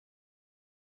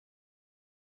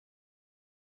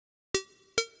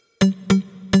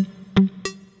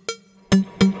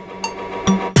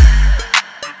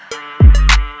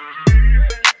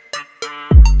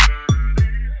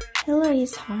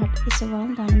Heloise is a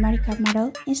well-known American model,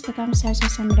 Instagram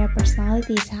social media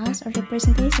personality, house or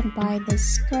representation by the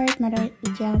skirt model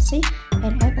agency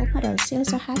and Apple model. She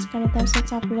also has got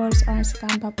thousands of followers on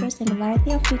Instagram by posting a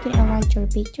variety of bikini and luxury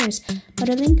pictures,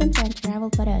 modeling content,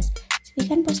 travel photos. She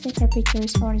began posting her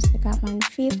pictures on Instagram on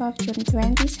 5th of June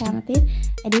 2017.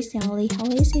 Additionally,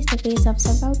 Heloise is the face of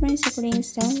several brands including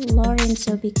Saint Laurent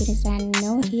Bikinis and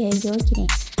No Here Yogini.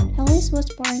 Heloise was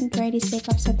born on 26th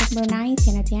of September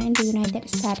 1989 in the United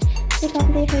States. She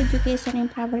completed her education in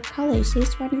private college. She is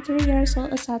 23 years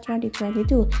old as of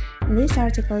 2022. In this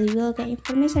article, you will get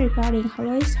information regarding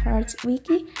Heloise Hearts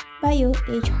Wiki, bio,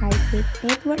 age, height, weight,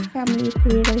 net worth, family,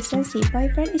 career, relationship,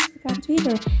 boyfriend, Instagram,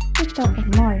 Twitter, TikTok,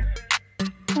 and more.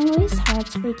 Heloise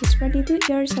Hearts, which is 22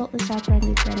 years old as of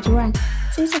 2021.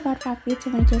 She is about 5 feet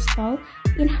 7 inches tall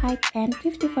in height and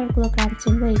 54 kilograms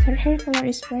in weight. Her hair color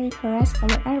is bright forest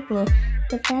color air blue.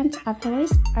 The fans of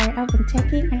Heloise are often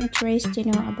taking an interest to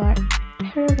know about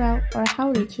her wealth or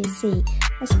how rich is she.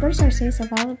 As per sources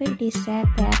available, it is said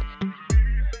that